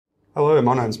Hello,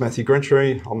 my name's Matthew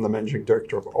Grenchery. I'm the Managing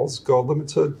Director of Ausgold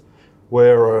Limited.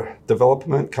 We're a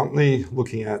development company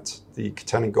looking at the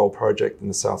Katanning Gold Project in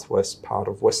the southwest part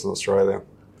of Western Australia.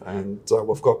 And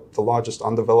we've got the largest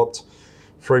undeveloped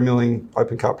 3 million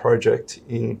open cut project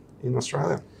in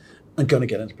Australia. And going to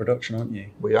get into production, aren't you?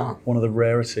 We are. One of the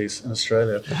rarities in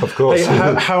Australia. Of course.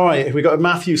 Hey, how are you? We've got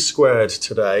Matthew Squared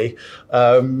today.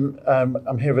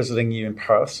 I'm here visiting you in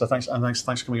Perth, so thanks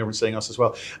for coming over and seeing us as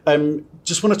well.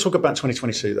 Just want to talk about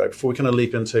 2022 though, before we kind of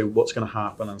leap into what's going to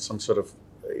happen and some sort of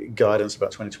guidance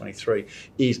about 2023.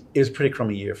 It was a pretty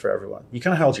crummy year for everyone. You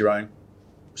kind of held your own.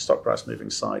 Stock price moving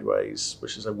sideways,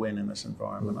 which is a win in this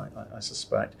environment, I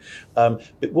suspect. But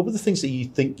what were the things that you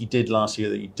think you did last year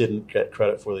that you didn't get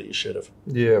credit for that you should have?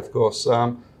 Yeah, of course.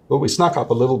 Well, we snuck up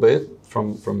a little bit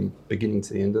from beginning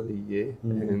to the end of the year,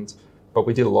 but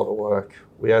we did a lot of work.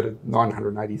 We added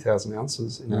 980,000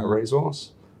 ounces in our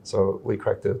resource, so we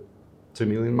cracked the 2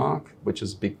 million mark, which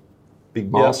is a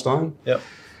big milestone. Yep.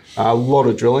 A lot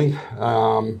of drilling.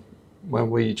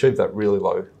 When we achieved that really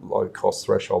low cost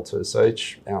threshold too, so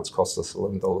each ounce cost us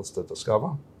 $11 to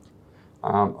discover.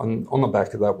 And on the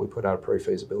back of that, we put out a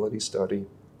pre-feasibility study.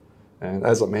 And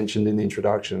as I mentioned in the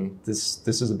introduction, this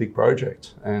is a big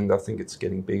project, and I think it's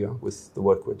getting bigger with the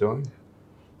work we're doing.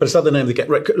 But it's not the name they get.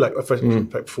 Like,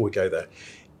 before we go there,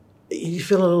 you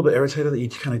feel a little bit irritated that you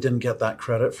kind of didn't get that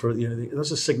credit for,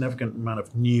 there's a significant amount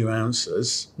of new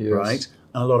ounces, yes, right?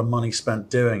 And a lot of money spent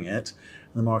doing it.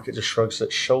 And the market just shrugs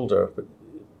its shoulder. But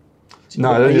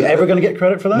are you ever going to get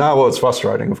credit for that? No, well, it's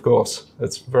frustrating, of course.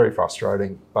 It's very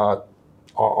frustrating, but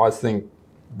I think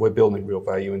we're building real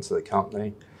value into the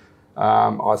company.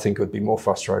 I think it would be more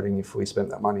frustrating if we spent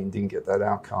that money and didn't get that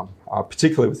outcome,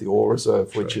 particularly with the ore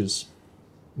reserve, which is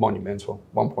monumental,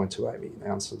 1.28 million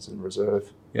ounces in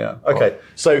reserve. Yeah, okay.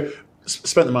 So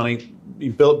spent the money,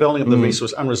 building up the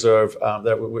resource and reserve,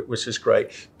 there, which is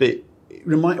great. But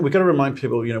we've got to remind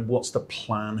people, what's the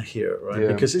plan here, right? Yeah.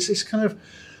 Because this is kind of,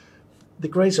 the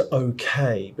grades are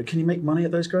okay, but can you make money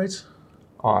at those grades?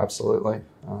 Oh, absolutely.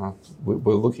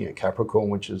 We're looking at Capricorn,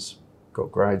 which has got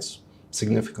grades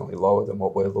significantly lower than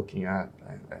what we're looking at,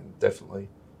 and definitely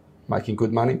making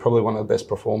good money. Probably one of the best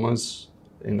performers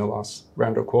in the last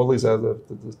round of quarterlies out of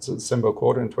the December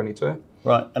quarter in 22.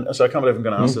 Right, and so I can't believe I'm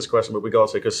going to ask this question, but we got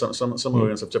to, because some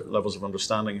audience have different levels of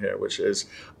understanding here, which is,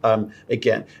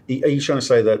 again, are you trying to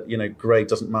say that, grade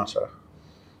doesn't matter?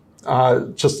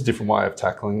 Just a different way of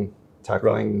tackling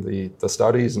the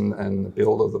studies and the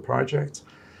build of the project.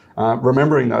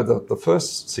 Remembering, though, that the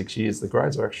first 6 years, the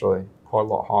grades are actually quite a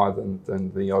lot higher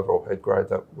than the overall head grade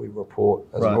that we report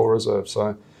as an ore reserve.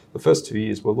 So the first 2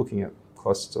 years, we're looking at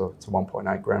close to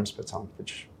 1.8 grams per tonne,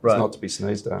 which is not to be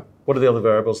sneezed at. What are the other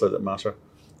variables that matter?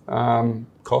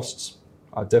 Costs,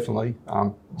 definitely.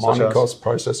 Mining costs,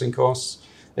 processing costs,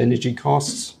 energy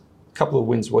costs. A couple of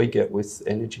wins we get with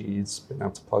energy is being able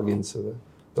to plug into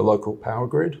the local power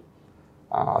grid.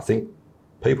 I think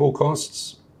people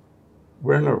costs,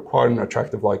 we're in quite an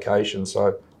attractive location,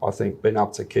 so I think being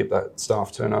able to keep that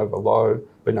staff turnover low,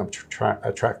 being able to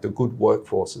attract a good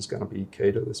workforce is going to be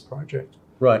key to this project.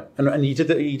 Right, and you did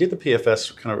the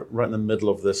PFS kind of right in the middle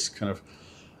of this kind of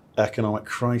economic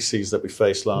crises that we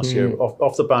faced last year,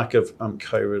 off the back of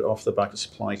COVID, off the back of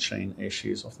supply chain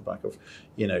issues, off the back of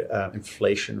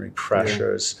inflationary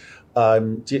pressures.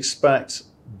 Do you expect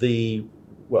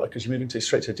because you're moving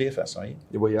straight to a DFS, are you?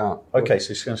 Yeah, we are. Okay,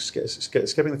 so you're going to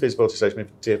skipping the feasibility stage,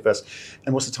 moving to DFS,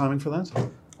 and what's the timing for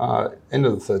that? End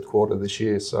of the third quarter this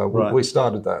year. So we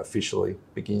started that officially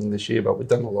beginning this year, but we've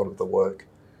done a lot of the work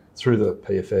through the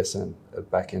PFS and at the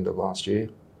back end of last year.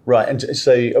 Right, and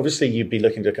so obviously you'd be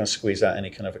looking to kind of squeeze out any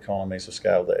kind of economies of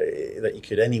scale that you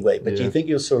could anyway, but do you think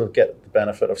you'll sort of get the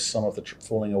benefit of some of the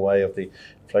falling away of the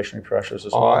inflationary pressures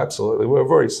as well? Oh, absolutely. We've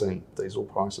already seen diesel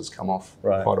prices come off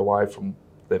quite away from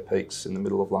their peaks in the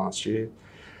middle of last year.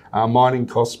 Mining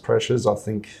cost pressures, I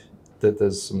think that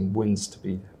there's some wins to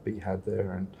be had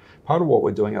there, and part of what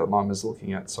we're doing at the moment is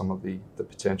looking at some of the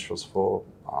potentials for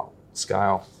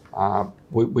scale.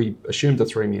 We assumed a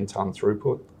 3 million tonne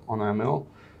throughput on our mill.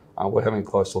 We're having a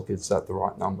close look. Is that the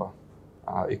right number?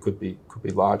 It could be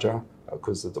larger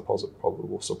because the deposit probably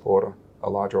will support a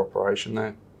larger operation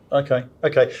there. Okay.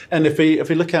 And if we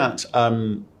look at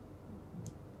the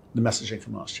messaging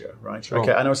from last year, right? Sure.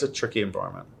 Okay, I know it's a tricky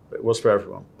environment. It was for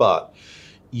everyone, but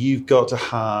you've got to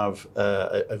have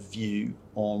a view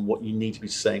on what you need to be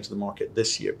saying to the market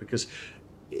this year, because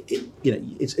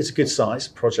it's a good size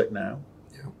project now.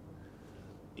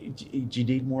 Do you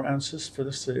need more ounces for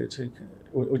this to?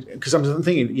 Because I'm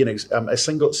thinking, a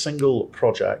single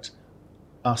project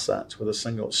asset with a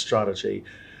single strategy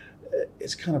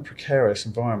it's kind of precarious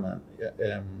environment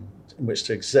in which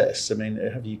to exist. I mean,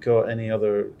 have you got any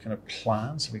other kind of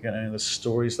plans? Have you got any other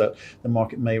stories that the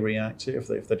market may react to if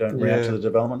they don't react to the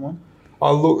development one?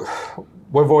 Look,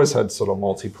 we've always had sort of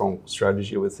multi-pronged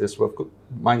strategy with this. We've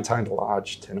maintained a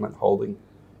large tenement holding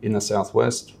in the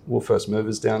southwest. We're first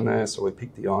movers down there, so we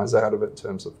picked the eyes out of it in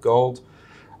terms of gold.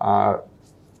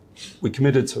 We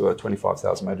committed to a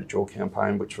 25,000 metre drill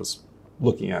campaign, which was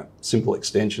looking at simple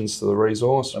extensions to the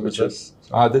resource. When was this?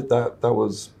 That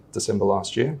was December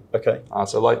last year. Okay.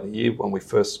 So late in the year when we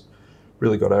first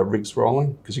really got our rigs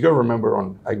rolling, because you've got to remember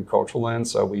on agricultural land,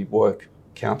 so we work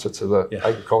counter to the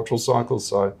agricultural cycle.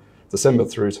 So December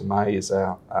through to May is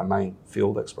our main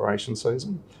field exploration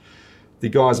season. The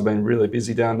guys have been really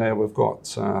busy down there. We've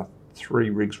got 3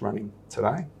 rigs running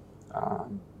today.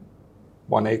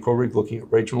 One aircore rig looking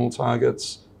at regional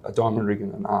targets, a diamond rig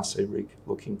and an RC rig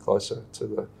looking closer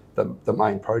to the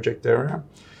main project area.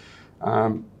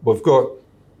 We've got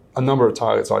a number of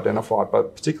targets identified,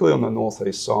 but particularly on the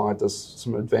northeast side, there's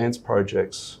some advanced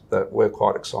projects that we're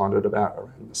quite excited about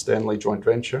around the Stanley joint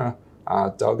venture,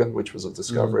 Duggan, which was a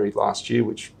discovery last year,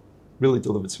 which really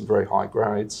delivered some very high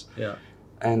grades. Yeah.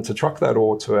 And to truck that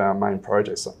ore to our main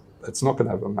projects, it's not going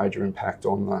to have a major impact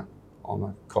on the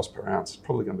cost per ounce. It's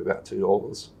probably going to be about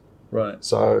 $2. Right.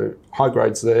 So high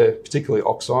grades there, particularly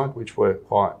oxide, which we're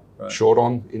quite short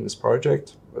on in this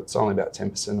project. It's only about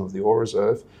 10% of the ore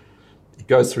reserve. It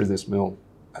goes through this mill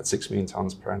at 6 million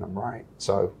tonnes per annum rate.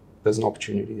 So there's an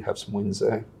opportunity to have some wins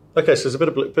there. Okay, so there's a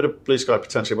bit of blue sky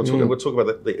potentially. We'll talk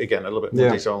about again a little bit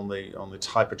more detail on the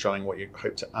type of drilling, what you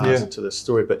hope to add to this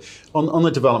story. But on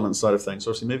the development side of things,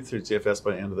 obviously moving through DFS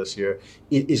by the end of this year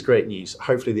is great news.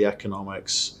 Hopefully the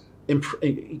economics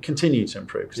continue to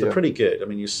improve because they're pretty good. I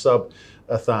mean, you sub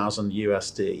 $1,000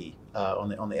 USD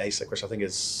on the AISC, which I think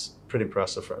is pretty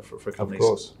impressive for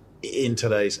companies in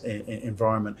today's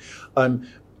environment.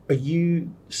 Are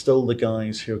you still the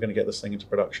guys who are going to get this thing into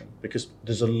production? Because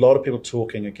there's a lot of people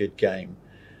talking a good game.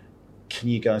 Can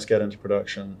you guys get into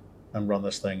production and run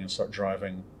this thing and start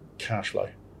driving cash flow?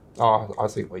 Oh, I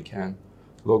think we can.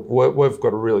 Look, we've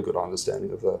got a really good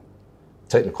understanding of the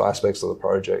technical aspects of the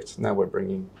project. Now we're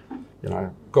bringing,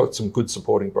 got some good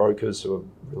supporting brokers who are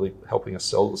really helping us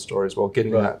sell the story as well,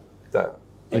 getting that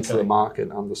into the market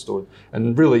and understood.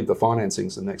 And really the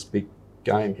financing's the next big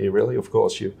game here, really. Of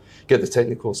course, you get the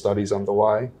technical studies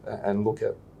underway and look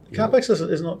at... CapEx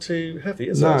is not too heavy,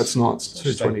 is it? No, it's not. It's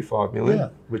 225 million,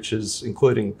 which is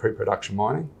including pre-production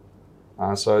mining.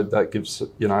 So that gives,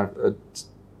 it's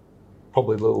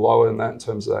probably a little lower than that in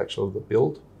terms of the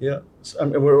build. Yeah,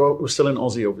 and we're still in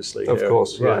Aussie, obviously. Of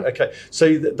course, right. Okay,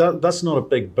 so that's not a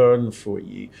big burden for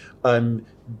you.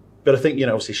 But I think,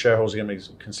 obviously shareholders are going to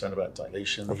be concerned about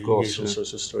dilution, the usual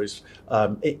sorts of stories.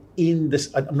 In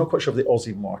this, I'm not quite sure of the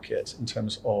Aussie market in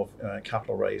terms of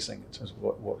capital raising, in terms of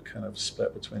what kind of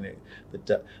split between the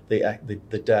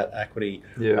debt equity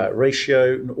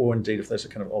ratio, or indeed if there's a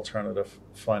kind of alternative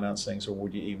financings, or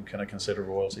would you even kind of consider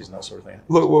royalties and that sort of thing?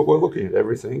 Look, we're looking at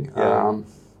everything. Yeah.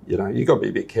 You've got to be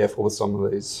a bit careful with some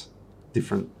of these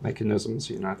different mechanisms.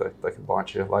 They can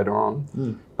bite you later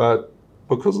on. But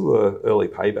because of the early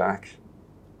payback,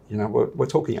 we're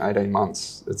talking 18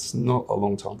 months. It's not a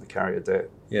long time to carry a debt.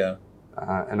 Yeah.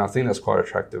 And I think that's quite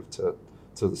attractive to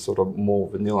the sort of more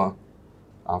vanilla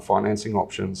financing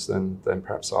options than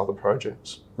perhaps other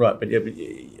projects. Right, but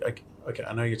okay,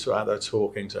 I know you're out there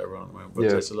talking to everyone at the moment, but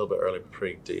it's a little bit early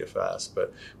pre-DFS,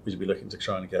 but would you be looking to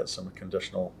try and get some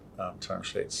conditional term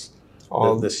sheets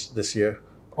this year?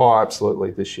 Oh,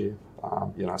 absolutely, this year.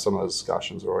 Some of the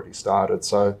discussions already started.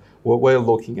 So we're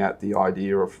looking at the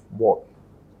idea of what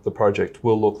the project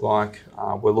will look like.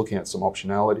 We're looking at some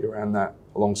optionality around that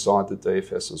alongside the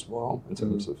DFS as well in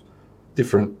terms of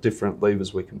different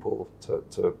levers we can pull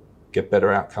to get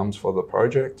better outcomes for the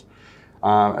project.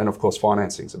 And of course,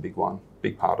 financing is a big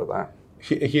part of that.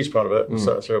 A huge part of it.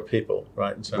 So there are people,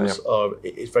 right? In terms of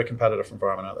it's a very competitive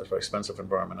environment out there. It's a very expensive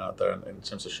environment out there. And in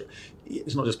terms of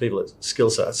it's not just people; it's skill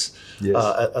sets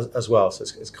as well. So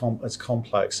it's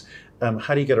complex.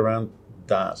 How do you get around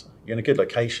that? You're in a good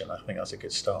location. I think that's a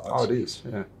good start. Oh, it is.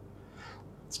 Yeah.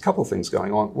 There's a couple of things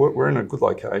going on. We're in a good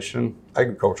location.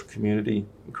 Agricultural community,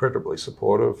 incredibly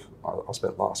supportive. I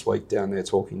spent last week down there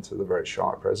talking to the very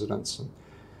Shire presidents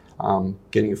and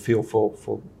getting a feel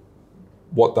for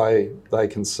what they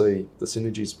can see, the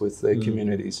synergies with their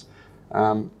communities.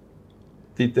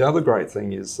 The other great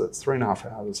thing is that it's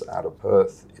 3.5 hours out of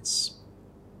Perth. It's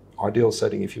ideal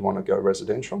setting if you want to go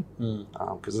residential,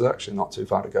 because it's actually not too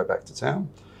far to go back to town.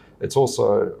 It's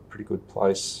also a pretty good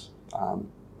place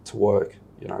to work,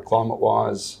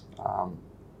 climate-wise.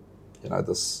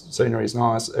 the scenery is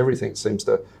nice. Everything seems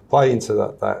to play into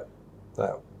that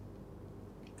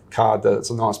card that it's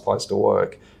a nice place to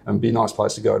work and be a nice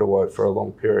place to go to work for a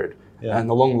long period. Yeah. And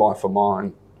the long life of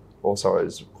mine also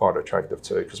is quite attractive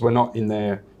too, because we're not in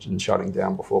there and shutting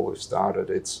down before we've started.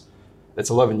 It's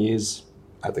 11 years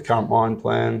at the current mine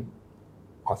plan.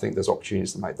 I think there's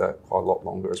opportunities to make that quite a lot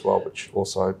longer as well, which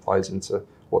also plays into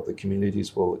what the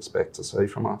communities will expect to see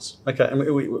from us. Okay,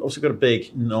 and we also got a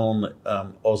big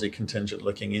non-Aussie contingent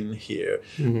looking in here.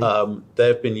 Mm-hmm.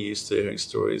 They've been used to hearing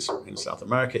stories in South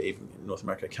America, even in North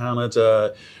America,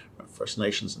 Canada, First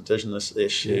Nations, Indigenous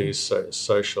issues,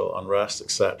 social unrest,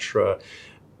 etc.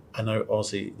 I know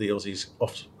the Aussies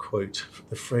often quote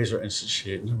the Fraser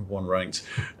Institute, #1 ranked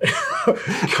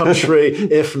country,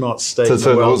 if not state, in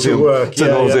the world to work.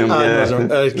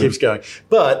 It keeps going.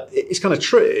 But it's kind of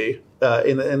true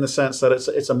in the sense that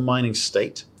it's a mining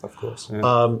state. Of course.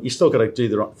 Yeah. You still got to do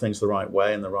the things the right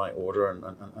way, in the right order,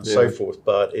 and so forth.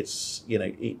 But it's,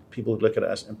 people look at it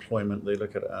as employment, they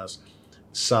look at it as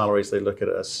salaries, they look at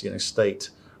it as, state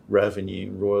revenue,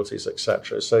 royalties,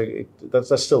 etc. So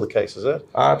that's still the case, is it?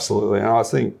 Absolutely, and I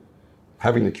think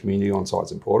having the community on site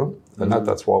is important, and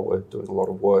that's why we're doing a lot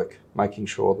of work, making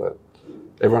sure that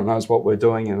everyone knows what we're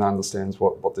doing and understands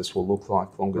what this will look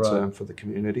like longer term for the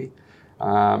community.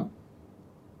 The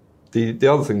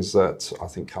other things that I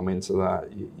think come into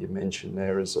that you mentioned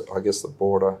there is, I guess, the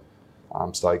broader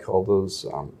stakeholders,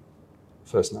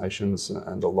 First Nations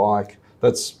and the like.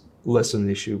 That's less an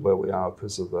issue where we are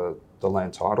because of the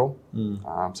land title.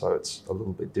 So it's a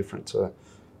little bit different to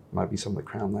maybe some of the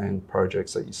Crown land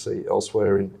projects that you see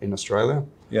elsewhere in Australia.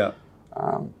 Yeah.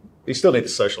 You still need the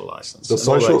social license. The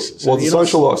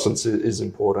social license is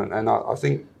important, and I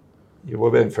think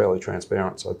we're being fairly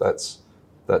transparent. So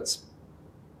that's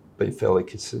been fairly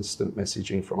consistent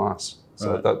messaging from us.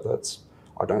 So that's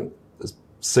I don't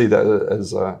see that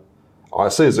as I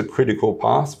see it as a critical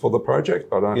path for the project,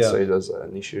 but I don't see it as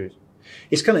an issue.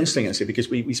 It's kind of interesting, actually, because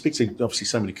we speak to obviously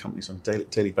so many companies on a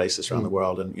daily basis around the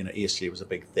world, and ESG was a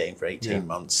big thing for 18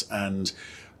 months, and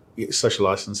social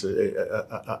license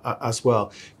as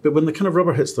well. But when the kind of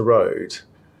rubber hits the road,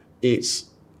 is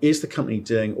the company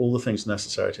doing all the things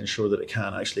necessary to ensure that it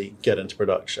can actually get into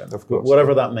production, of course,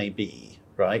 whatever that may be,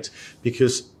 right?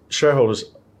 Because shareholders,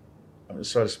 I'm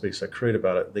sorry to speak so crude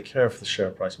about it, they care if the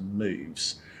share price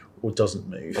moves or doesn't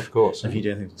move. Of course. If you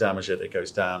do anything to damage it, it goes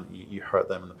down. You hurt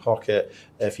them in the pocket.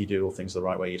 If you do all things the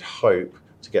right way, you'd hope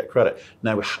to get credit.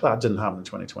 Now, that didn't happen in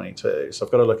 2022, so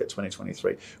I've got to look at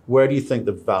 2023. Where do you think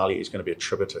the value is going to be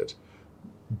attributed?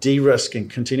 De-risking,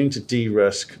 continuing to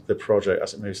de-risk the project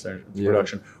as it moves into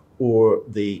production, or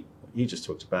you just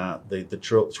talked about the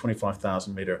drill,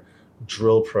 25,000 meter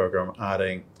drill program,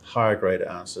 adding higher grade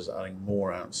ounces, adding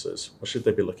more ounces. What should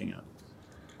they be looking at?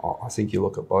 I think you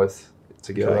look at both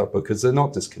together because they're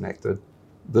not disconnected.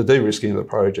 The de-risking of the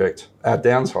project, our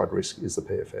downside risk is the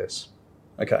PFS,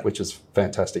 which is a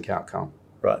fantastic outcome.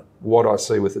 Right. What I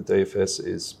see with the DFS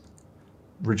is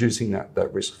reducing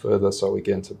that risk further so we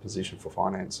get into position for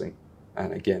financing.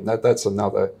 And again, that's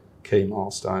another key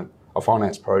milestone. A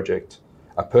finance project,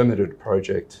 a permitted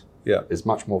project is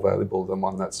much more valuable than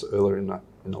one that's earlier in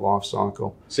the life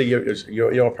cycle. So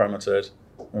you're permitted.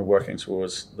 We're working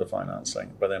towards the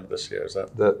financing by the end of this year, is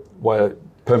that? That we're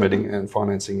permitting and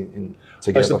financing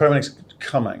together. So the permitting's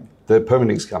coming? The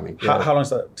permitting's coming, How long does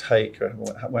that take?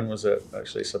 When was it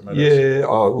actually submitted? Yeah,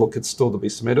 look, it's still to be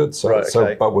submitted,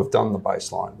 but we've done the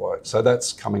baseline work. So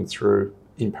that's coming through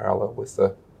in parallel with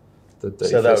the DFS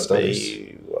so that would studies.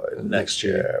 Be next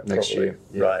year, Next year,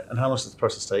 yeah. Right. And how long does the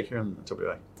process take here in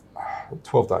WA?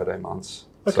 12 to 18 months.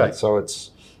 Okay. So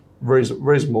it's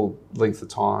reasonable length of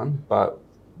time, but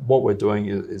what we're doing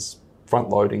is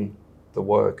front-loading the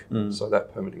work so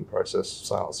that permitting process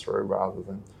sails through rather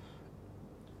than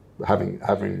having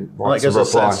rights of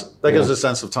reply. That gives us a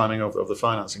sense of timing of the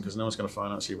financing, because no one's going to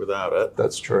finance you without it.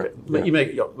 That's true. Okay. Yeah. You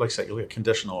make, like I said, you'll get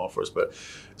conditional offers, but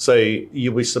so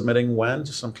you'll be submitting when,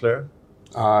 just so I'm clear?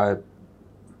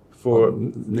 For a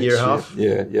year and a half?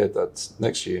 Yeah, that's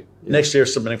next year. Yeah. Next year,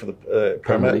 submitting for the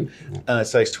permit, and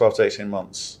it takes 12 to 18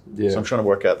 months. Yeah. So I'm trying to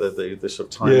work out the sort of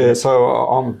time. Yeah, so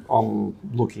I'm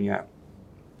looking at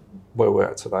where we're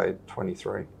at today,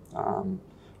 23.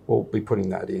 We'll be putting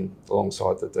that in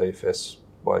alongside the DFS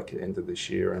work at the end of this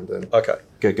year, and then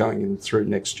get going in through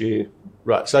next year.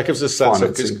 Right, so that gives us a sense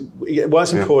of, because why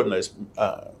it's important is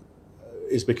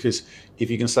is because if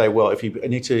you can say, well, if you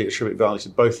need to attribute value to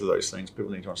both of those things,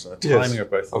 people need to understand the timing of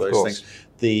both of those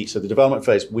things. So the development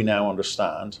phase, we now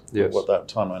understand what that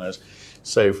timeline is.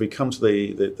 So if we come to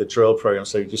the drill program,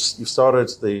 so you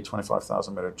started the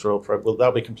 25,000 meter drill program. Will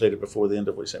that be completed before the end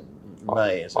of, what you say,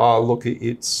 May? Is it? Look,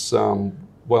 it's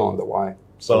well underway.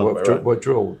 So we've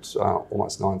drilled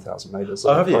almost 9,000 metres.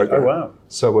 Oh, have you? Oh, wow.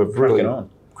 So we're really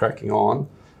cracking on.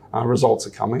 Results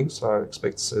are coming, so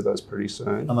expect to see those pretty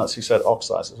soon. And that's, you said,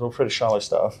 oxides. It's all pretty shallow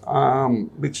stuff.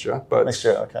 Mixture.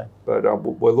 Okay. But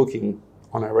we're looking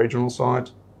on our regional side,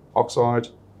 oxide,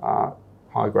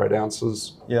 high-grade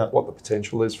ounces, what the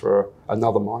potential is for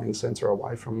another mining centre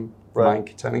away from the main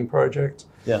Katanning project.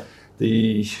 Yeah.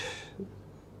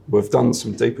 We've done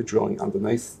some deeper drilling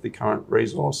underneath the current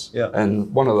resource. Yeah.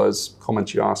 And one of those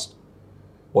comments you asked,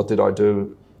 what did I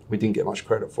do? We didn't get much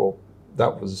credit for.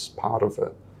 That was part of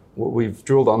it. We've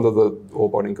drilled under the ore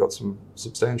body and got some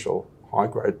substantial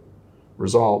high-grade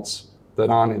results that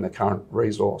aren't in the current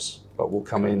resource, but will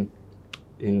come in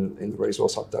the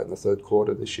resource update in the third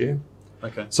quarter this year.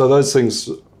 Okay. So those things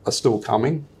are still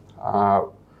coming.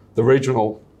 The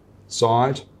regional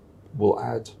side will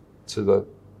add to the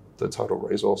total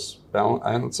resource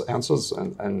balance ounces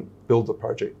and build the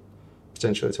project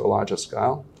potentially to a larger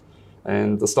scale.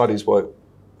 And the studies work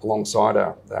alongside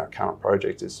our current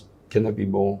project is, can there be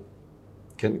more?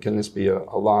 Can this be a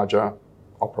larger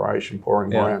operation pouring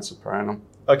more ounces per annum?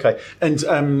 Okay, and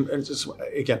just,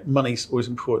 again, money's always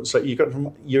important. So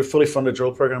you're a fully funded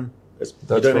drill program. You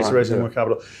don't need to raise any more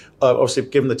capital. Obviously,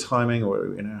 given the timing,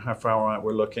 or how far out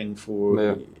we're looking for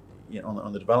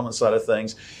on the development side of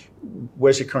things,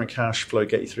 where's your current cash flow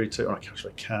get you through to? Or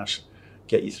cash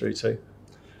get you through to?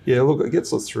 Yeah, look, it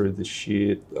gets us through this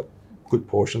year, a good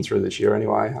portion through this year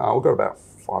anyway. We've got about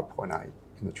 5.8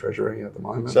 in the treasury at the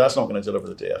moment. So that's not going to deliver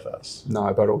the DFS?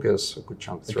 No, but it'll get us a good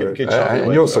chunk through. Good chunk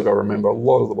and you also got to remember, a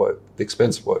lot of the work, the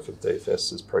expensive work for the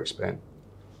DFS is pre-spent.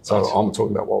 So I'm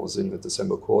talking about what was in the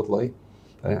December quarterly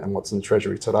and what's in the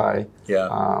treasury today.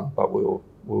 Yeah. But we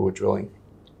were drilling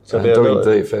and doing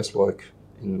DFS work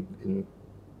in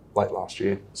late last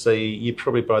year. So you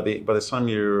probably by the time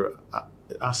your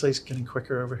assays getting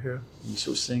quicker over here, you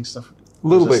sort of seeing stuff. A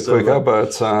little bit quicker,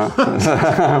 but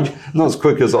not as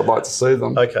quick as I'd like to see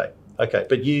them. Okay. But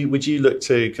would you look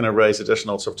to kind of raise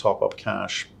additional sort of top up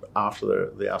cash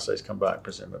after the assays come back,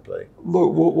 presumably?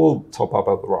 Look, we'll top up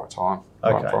at the right time,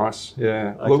 right price.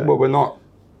 Yeah. Okay. Look, we're not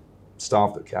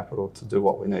starved of capital to do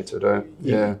what we need to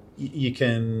do. You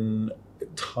can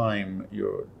time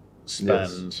your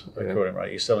spend accordingly,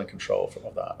 right? You're still in control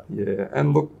of that. Yeah,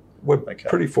 and look, we're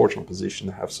pretty fortunate position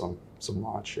to have some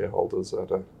large shareholders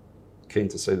that are keen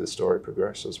to see the story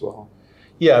progress as well.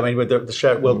 Yeah, I mean, with the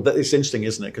share, it's interesting,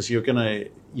 isn't it? Because you're gonna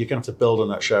have to build on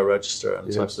that share register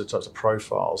and types of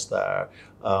profiles there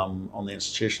on the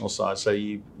institutional side. So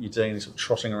you're doing this sort of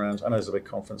trotting around. I know there's a big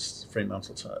conference,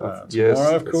 Fremantle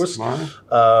tomorrow, of course.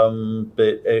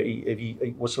 But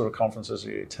what sort of conferences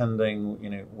are you attending?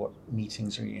 What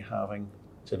meetings are you having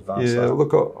to advance that?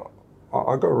 Look,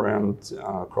 I got around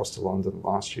across to London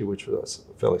last year, which was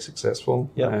fairly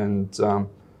successful, and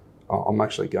I'm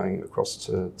actually going across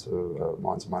to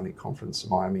Mines and Money conference in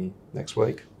Miami next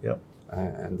week,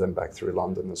 and then back through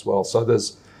London as well. So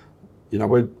there's,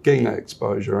 we're getting that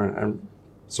exposure and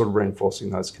sort of reinforcing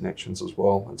those connections as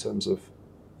well in terms of,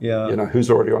 who's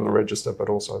already on the register, but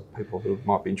also people who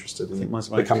might be interested in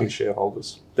becoming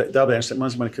shareholders. That'll be interesting.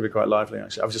 Mines and Money could be quite lively,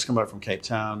 actually. I've just come back from Cape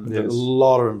Town. Yes. A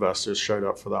lot of investors showed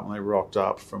up for that when they rocked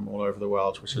up from all over the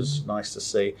world, which is nice to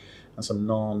see. And some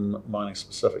non-mining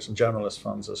specific, some generalist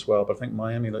funds as well. But I think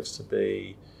Miami looks to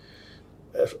be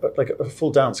like a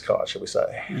full dance card, shall we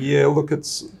say? Yeah, look,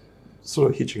 it's sort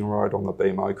of hitching a ride on the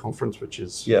BMO conference, which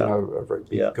is a very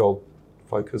big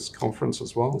gold-focused conference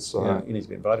as well. So you need to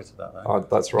be invited to that. Though.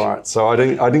 That's right. So I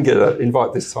didn't get an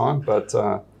invite this time, but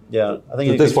I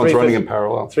think this one's running in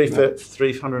parallel.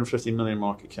 350 million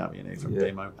market cap you need from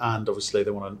BMO, and obviously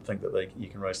they want to think that they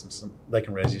can raise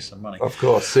you some money. Of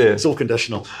course, yeah. It's all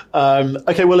conditional.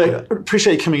 Okay, well, I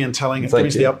appreciate you coming in and giving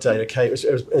us the update. Okay, it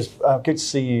was good to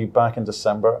see you back in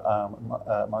December,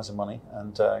 Mines and Money,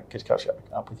 and good to catch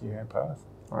up with you here in Perth.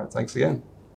 All right, thanks again.